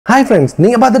Hi friends,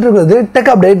 நீங்க பார்த்துட்டு இருக்கிறது டெக்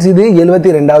அப்டேட்ஸ். இது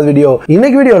 72வது வீடியோ.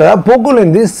 இன்னைக்கு வீடியோல Poco ல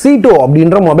இருந்து C2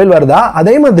 அப்படிங்கற மொபைல் வருதா,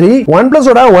 அதே மாதிரி Oneplus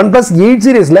ஓட Oneplus 8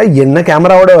 சீரிஸ்ல என்ன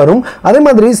கேமராவோட வரும், அதே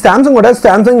மாதிரி Samsung ஓட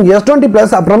Samsung S20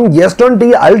 Plus அப்புறம் S20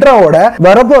 Ultra ஓட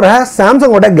வரப்போற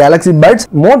Samsung ஓட Galaxy Buds,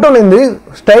 Moto ல இருந்து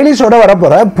ஸ்டைலிஷ் ஓட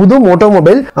வரப்போற புது Moto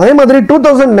மொபைல், அதே மாதிரி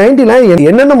 2019 ல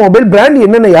என்னென்ன மொபைல் பிராண்ட்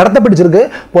என்னென்ன இடத்தை பிடிச்சிருக்கு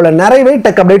போல நிறையவே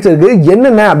டெக் அப்டேட்ஸ் இருக்கு.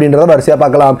 என்னென்ன அப்படிங்கறத வரிசையா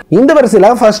பார்க்கலாம். இந்த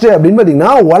வரிசையில ஃபர்ஸ்ட் அப்படின்னு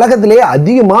பாத்தீங்கன்னா உலகத்திலே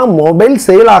அதிகமா மொபைல்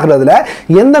சேல் ஆகுறதுல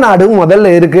எந்த நாடு முதல்ல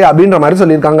இருக்கு அப்படின்ற மாதிரி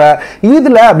சொல்லிருக்காங்க.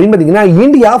 இதுல அப்படின்னு பாத்தீங்கன்னா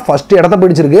இந்தியா ஃபர்ஸ்ட் இடத்தை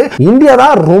பிடிச்சிருக்கு. இந்தியா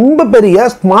தான் ரொம்ப பெரிய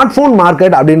ஸ்மார்ட் போன்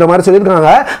மார்க்கெட் அப்படின்ற மாதிரி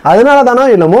சொல்லிருக்காங்க. அதனால தானே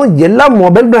என்னமோ எல்லா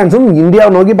மொபைல் பிராண்ட்ஸும்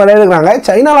இந்தியாவை நோக்கி படையெடுக்கிறாங்க.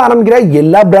 சைனால ஆரம்பிக்கிற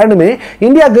எல்லா பிராண்டுமே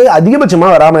இந்தியாவுக்கு அதிகபட்சமா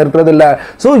வராம இருக்கிறது இல்ல.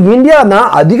 சோ இந்தியா தான்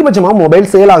அதிகபட்சமா மொபைல்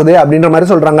சேல் ஆகுது அப்படின்ற மாதிரி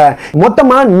சொல்றாங்க.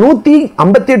 மொத்தமா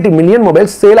 158 மில்லியன்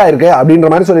மொபைல் சேல் ஆயிருக்கு அப்படின்ற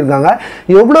மாதிரி சொல்லிருக்காங்க.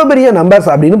 எவ்வளவு பெரிய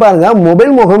நம்பர்ஸ் அப்படின்னு பாருங்க.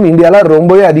 மொபைல் முகம் இந்தியால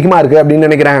ரொம்பவே அதிகமா இருக்கு அப்படின்னு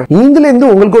நினைக்கிறேன். இதுல இருந்து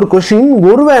உங்களுக்கு ஒரு क्वेश्चन,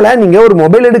 ஒருவேளை நீங்க ஒரு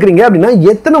மொபைல் எடுக்கிறீங்க அப்படின்னா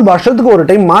எத்தனை வருஷத்துக்கு ஒரு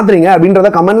டைம் மாத்துறீங்க அப்படின்றத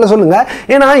கமெண்ட்ல சொல்லுங்க.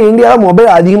 ஏன்னா இந்தியால மொபைல்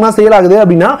அதிகமா சேல் ஆகுது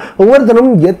அப்படின்னா ஒவ்வொருத்தரும்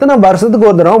எத்தனை வருஷத்துக்கு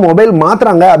ஒரு தடவை மொபைல்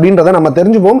மாத்துறாங்க அப்படின்றத நம்ம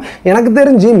தெரிஞ்சுப்போம். எனக்கு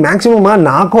தெரிஞ்சு மேக்ஸிமமா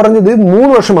நான் குறைஞ்சது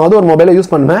 3 வருஷமாவது ஒரு மொபைலை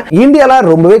யூஸ் பண்ணுவேன். இந்தியால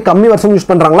ரொம்பவே கம்மி வருஷம் யூஸ்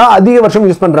பண்றாங்களா அதிக வருஷம்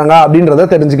யூஸ் பண்றாங்க அப்படின்றத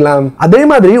தெரிஞ்சுக்கலாம். அதே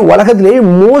மாதிரி உலகத்திலே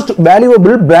மோஸ்ட்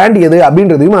வேல்யூபிள் பிராண்ட் எது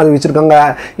அப்படின்றதையும் அறிவிச்சிருக்காங்க.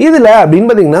 இதுல அப்படின்னு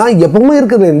பாத்தீங்கன்னா எப்பவுமே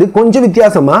இருக்கிறது கொஞ்சம்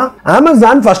வித்தியாசமா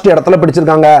Amazon ஃபர்ஸ்ட் இடத்துல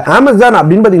பிடிச்சிருக்காங்க. Amazon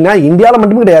அப்படின்னு பாத்தீங்கன்னா இந்தியால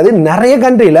மட்டும் கிடையாது, நிறைய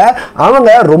கண்ட்ரில அவங்க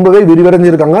ரொம்பவே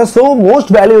விரிவடைஞ்சிருக்காங்க. சோ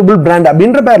மோஸ்ட் வேல்யூபிள் பிராண்ட்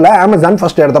அப்படின்ற பேர்ல Amazon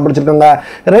ஃபர்ஸ்ட் இடத்தை பிடிச்சிருக்காங்க.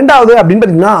 ரெண்டாவது அப்படின்னு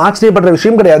பாத்தீங்கன்னா ஆச்சரியப்படுற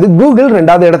விஷயம் கிடையாது, Google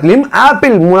ரெண்டாவது இடத்துலயும்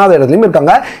Apple மூணாவது இடத்துலயும்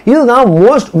இருக்காங்க. இதுதான்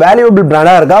மோஸ்ட் வேல்யூபிள்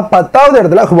பிராண்டா இருக்கா. 10வது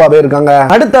இடத்துல Huawei இருக்காங்க.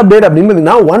 அடுத்த அப்டேட் அப்படின்னு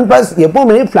பாத்தீங்கன்னா OnePlus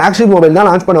எப்பவுமே ஃபிளாக்ஷிப் மொபைல் தான்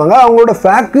லான்ச் பண்ணுவாங்க. அவங்களோட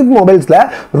ஃபிளாக்ஷிப் மொபைல்ஸ்ல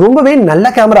ரொம்பவே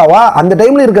நல்ல கேமராவா அந்த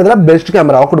டைம்ல இருக்கிறதுல பெஸ்ட்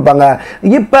கேமராவா கொடுப்பாங்க.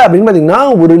 இப்ப அப்படின்னு பாத்தீங்கன்னா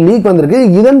ஒரு லீக் வந்திருக்கு.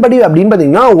 இதன்படி அப்படின்னு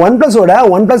பாத்தீங்கன்னா OnePlus ஓட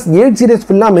OnePlus 8 சீரிஸ்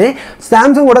ஃபுல்லாமே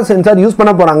Samsung ஓட சென்சார் யூஸ்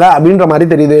பண்ண போறாங்க அப்படின்ற மாதிரி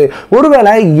தெரியுது.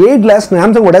 ஒருவேளை 8 ல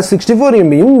Samsung ஓட 64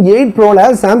 MB யும் 8 Pro ல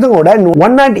Samsung ஓட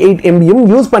 108 MB யும்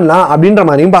யூஸ் பண்ணலாம் அப்படின்ற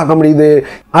மாதிரியும் பார்க்க முடியுது.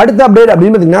 அடுத்த அப்டேட்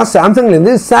அப்படின்னு பாத்தீங்கன்னா Samsungல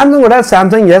இருந்து Samsung ஓட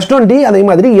Samsung S20 அதே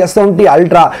மாதிரி S20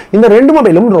 Ultra இந்த ரெண்டு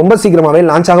மொபைலும் ரொம்ப சீக்கிரமாவே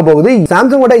லான்ச் ஆக போகுது.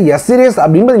 Samsung ஓட S சீரிஸ்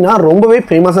அப்படின்னு பாத்தீங்கன்னா ரொம்பவே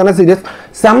ஃபேமஸான சீரிஸ்,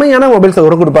 செமையான மொபைல்ஸ்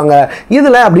கூட கொடுப்பாங்க.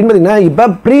 இதுல அப்படின்னு பாத்தீங்கன்னா இப்ப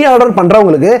ப்ரீ ஆர்டர்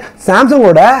பண்றவங்களுக்கு Samsung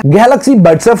ஓட Galaxy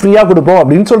Buds ஃப்ரீயா கொடுப்போம்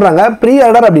அப்படின்னு சொல்றாங்க. ப்ரீ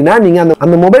ஆர்டர் அப்படின்னா நீங்க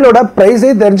அந்த மொபைலோட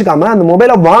பிரைஸே தெரிஞ்சுக்காம அந்த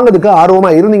மொபைலை வாங்குறதுக்கு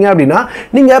ஆர்வமா இருந்தீங்க அப்படின்னா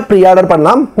நீங்க ப்ரீ ஆர்டர்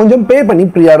பண்ணலாம். கொஞ்சம் பே பண்ணி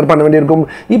ப்ரீ ஆர்டர் பண்ண வேண்டியிருக்கும்.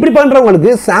 இப்படி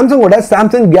பண்றவங்களுக்கு Samsung ஓட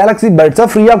Samsung Galaxy Buds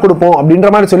ஃப்ரீயா கொடுப்போம் அப்படின்ற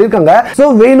மாதிரி சொல்லிருக்காங்க. சோ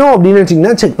வேணும் அப்படின்னு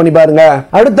நினைச்சீங்கன்னா செக் பண்ணி பாருங்க.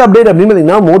 அடுத்த அப்டேட் அப்படின்னு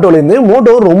பாத்தீங்கன்னா Motoல இருந்து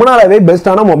Moto ரொம்ப நாளாவே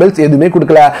பெஸ்டான மொபைல்ஸ் எதுவுமே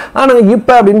கொடுக்கல. ஆனா இப்ப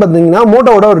அப்படின்னு பாத்தீங்கன்னா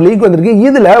Motoவோட ஒரு லீக் வந்திருக்கு.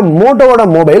 இதுல Motoவோட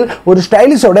மொபைல் ஒரு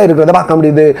ஸ்டைலிஷோட இருக்கிறத பார்க்க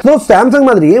முடியுது. சோ Samsung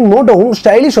மாதிரியே Motoவும்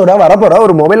ஸ்டைலிஷோட வரப்போற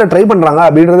ஒரு மொபைலை ட்ரை பண்றாங்க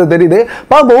அப்படின்றது தெரியுது.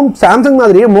 பாப்போம் Samsung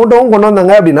மாதிரியே Motoவும் கொண்டு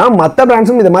வந்தாங்க அப்படின்னா மத்த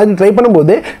பிராண்ட்ஸும் இந்த மாதிரி ட்ரை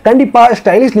பண்ணும்போது கண்டிப்பா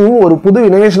ஸ்டைலிஷ்லயும் ஒரு புது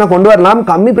இனோவேஷனை கொண்டு வரலாம்.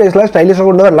 கம்மி பிரைஸ்ல ஸ்டைலிஷா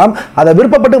கொண்டு வரலாம். அதை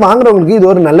விருப்பப்பட்டு வாங்குறவங்களுக்கு இது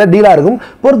ஒரு நல்ல டீலா இருக்கும்.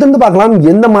 பொறுத்திருந்து பார்க்கலாம்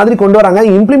எந்த மாதிரி கொண்டு வராங்க,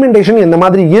 இம்ப்ளிமெண்டேஷன் எந்த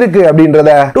மாதிரி இருக்கு அப்படின்றத.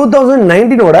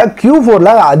 2019 ஓட Q4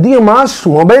 ல அதிகமா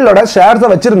மொபைலோட ஷேர்ஸ்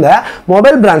வச்சிருந்த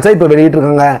மொபைல் பிராண்ட்ஸை இப்ப வெளியிட்டு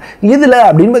இருக்காங்க. இதுல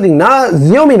அப்படின்னு பாத்தீங்கன்னா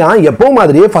Xiaomi தான் எப்பவும்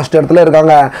மாதிரியே ஃபர்ஸ்ட் இடத்துல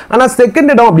இருக்காங்க. ஆனா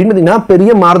செகண்ட் இடம் அப்படின்னு பாத்தீங்கன்னா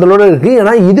பெரிய மாறுதலோட இருக்கு.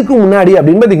 ஏன்னா இதுக்கு முன்னாடி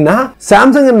அப்படின்னு பாத்தீங்கன்னா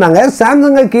Samsung இருந்தாங்க.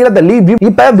 Samsung கீழே தள்ளி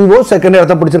இப்ப Vivo செகண்ட்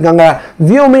இடத்தை பிடிச்சிருக்காங்க.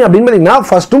 Xiaomi அப்படின்னு பாத்தீங்கன்னா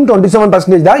ஃபர்ஸ்டும்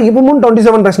 27% தான், இப்பவும்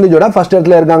 27% ஓட ஃபர்ஸ்ட்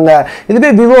இடத்துல இருக்காங்க.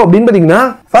 இதுவே Vivo அப்படின்னு பாத்தீங்கன்னா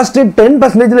ஃபர்ஸ்ட்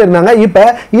 10% ல இருந்தாங்க. இப்ப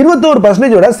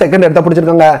 21% ஓட செகண்ட் இடத்தை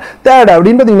பிடிச்சிருக்காங்க. தேர்ட்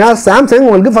அப்படின்னு பாத்தீங்கன்னா Samsung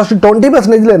உங்களுக்கு ஃபர்ஸ்ட்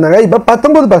 20% ல இருந்தாங்க. இப்ப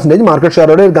 19% மார்க்கெட்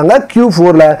ஷேரோட இருக்காங்க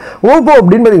Q4 ல. Oppo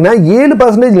அப்படின்னு பாத்தீங்கன்னா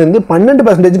 7% ல இருந்து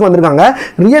 12% க்கு வந்திருக்காங்க.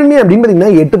 Realme அப்படின்னு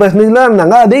பாத்தீங்கன்னா 8% ல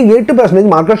இருந்தாங்க. அதே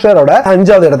 8% மார்க்கெட் ஷேரோட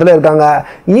 5வது இடத்துல இருக்காங்க.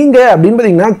 இங்க அப்படின்னு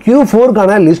பாத்தீங்கன்னா Q4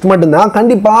 கான லிஸ்ட் மட்டும் தான்.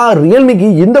 கண்டிப்பா Realmeக்கு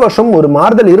இந்த வருஷம் ஒரு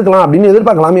மாறுதல் இருக்கலாம் அப்படின்னு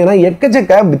எதிர்பார்க்கலாம். ஏன்னா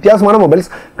எக்கச்சக்க வித்தியாசமான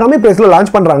மொபைல்ஸ் கம்மி பிரைஸ்ல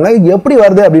லான்ச் பண்றாங்க. எப்படி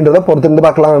வருது அப்படின்றத பொறுத்திருந்து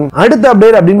பார்க்கலாம். அடுத்த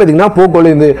அப்டேட் அப்படின்னு பாத்தீங்கன்னா Pocoல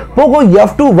இருந்து Poco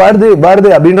F2 வருது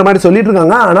அப்படின்ற மாதிரி சொல்லிட்டு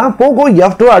இருக்காங்க. ஆனா Poco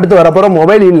F2 அடுத்து வரப்போற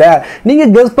மொபைல் இல்ல, நீங்க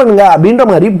கெஸ் பண்ணுங்க அப்படின்ற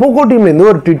மாதிரி Poco டீம்ல இருந்து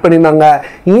ஒரு ட்வீட் பண்ணிருந்தாங்க.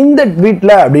 இந்த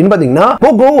ட்வீட்ல அப்படின்னு பாத்தீங்கன்னா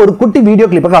Poco ஒரு குட்டி வீடியோ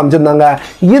கிளிப்பை காமிச்சிருந்தாங்க.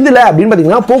 இதுல அப்படின்னு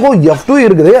பாத்தீங்கன்னா Poco F2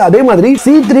 இருக்குது, அதே மாதிரி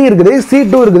C3 இருக்குது,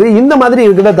 C2 இருக்குது, இந்த மாதிரி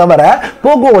இருக்குதே தவிர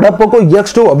Pocoவோட Poco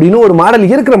X2 அப்படின்னு ஒரு மாடல்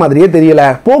இருக்கிற மாதிரியே தெரியல.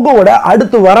 Pocoவோட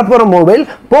அடுத்து வரப்போற மொபைல்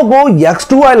Poco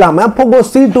X2 இல்லாம Poco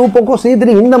C2, Poco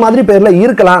C3 இந்த மாதிரி பேர்ல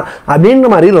இருக்கலாம் அப்படின்ற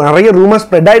மாதிரி நிறைய ரூமர்ஸ்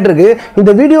ஸ்ப்ரெட் ஆயிட்டு இருக்கு.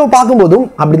 இந்த வீடியோ பார்க்கும்போதும்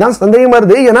அப்படிதான் சந்தேகமா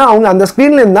இருக்கு. ஏன்னா அவங்க அந்த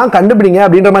ஸ்கிரீன்ல இருந்து தான் கண்டுபிடிங்க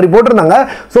அப்படின்ற மாதிரி போட்டிருந்தாங்க.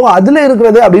 ஸோ அதுல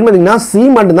இருக்கிறது அப்படின்னு பார்த்தீங்கன்னா சி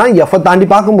மட்டும் தான். எஃப் தாண்டி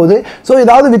பார்க்கும்போது ஸோ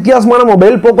ஏதாவது வித்தியாசமான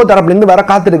மொபைல் போக்கோ தரப்புல இருந்து வர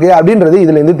காத்திருக்கு அப்படின்றது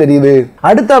இதுல இருந்து தெரியுது.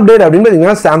 அடுத்த அப்டேட் அப்படின்னு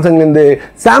பார்த்தீங்கன்னா சாம்சங்ல இருந்து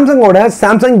சாம்சங்கோட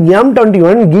சாம்சங்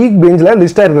M21 கீக் பெஞ்ச்ல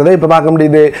லிஸ்ட் இருக்கிறத இப்ப பார்க்க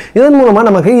முடியுது. இதன் மூலமா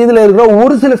நமக்கு இதுல இருக்கிற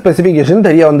ஒரு சில ஸ்பெசிபிகேஷன்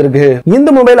தெரிய வந்திருக்கு. இந்த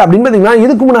மொபைல் அப்படின்னு பார்த்தீங்கன்னா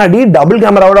இதுக்கு முன்னாடி டபுள்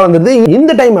கேமராவோட வந்தது.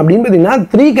 இந்த டைம் அப்படின்னு பார்த்தீங்கன்னா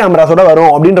 3 கேமராஸோட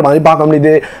வரும் அப்படின்ற மாதிரி பார்க்க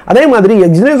முடியுது. அதே மாதிரி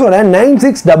எக்ஸினோஸோட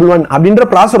 9611 அப்படின்ற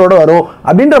ப்ராசரோட வரும்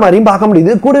அப்படின்ற மாதிரியும் பார்க்க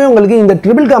முடியுது. கூடவே உங்களுக்கு இந்த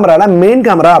ட்ரிபிள் கேமரால மெயின்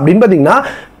கேமரா அப்படின்னு பார்த்தீங்கன்னா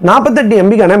 48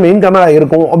 MBக்கான மெயின் கேமரா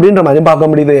இருக்கும் அப்படின்ற மாதிரி பார்க்க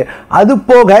முடியுது. அது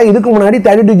போக இதுக்கு முன்னாடி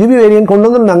 32GB வேரியன்ட் கொண்டு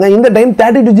வந்திருந்தாங்க. இந்த டைம்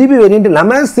 32GB வேரியன்ட்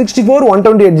இல்லாம 64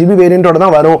 128GB வேரியன்ட்டோட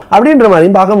தான் வரும் அப்படின்ற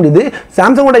மாதிரியும் பார்க்க முடியுது.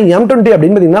 சாம்சங்கோட M20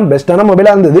 அப்படின்னு பார்த்தீங்கன்னா பெஸ்டான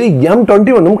மொபைலா இருந்தது.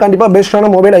 M21 கண்டிப்பா பெஸ்டான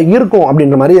மொபைலா இருக்கும்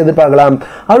அப்படின்ற மாதிரி எதிர்பார்க்கலாம்.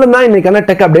 அவ்வளவுதான் இன்னைக்கான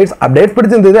டெக் அப்டேட்ஸ்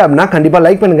பிடிச்சிருந்தது அப்படின்னா கண்டிப்பா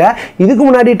லைக் பண்ணுங்க. இதுக்கு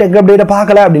முன்னாடி டெக் அப்டேட்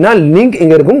பார்க்கல அப்படின்னா லிங்க்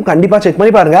இங்க இருக்கும், கண்டிப்பா செக்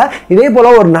பண்ணி பாருங்க. இதே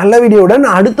போல ஒரு நல்ல வீடியோவுடன்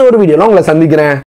அடுத்த ஒரு வீடியோல உங்களை சந்திக்கிறேன்.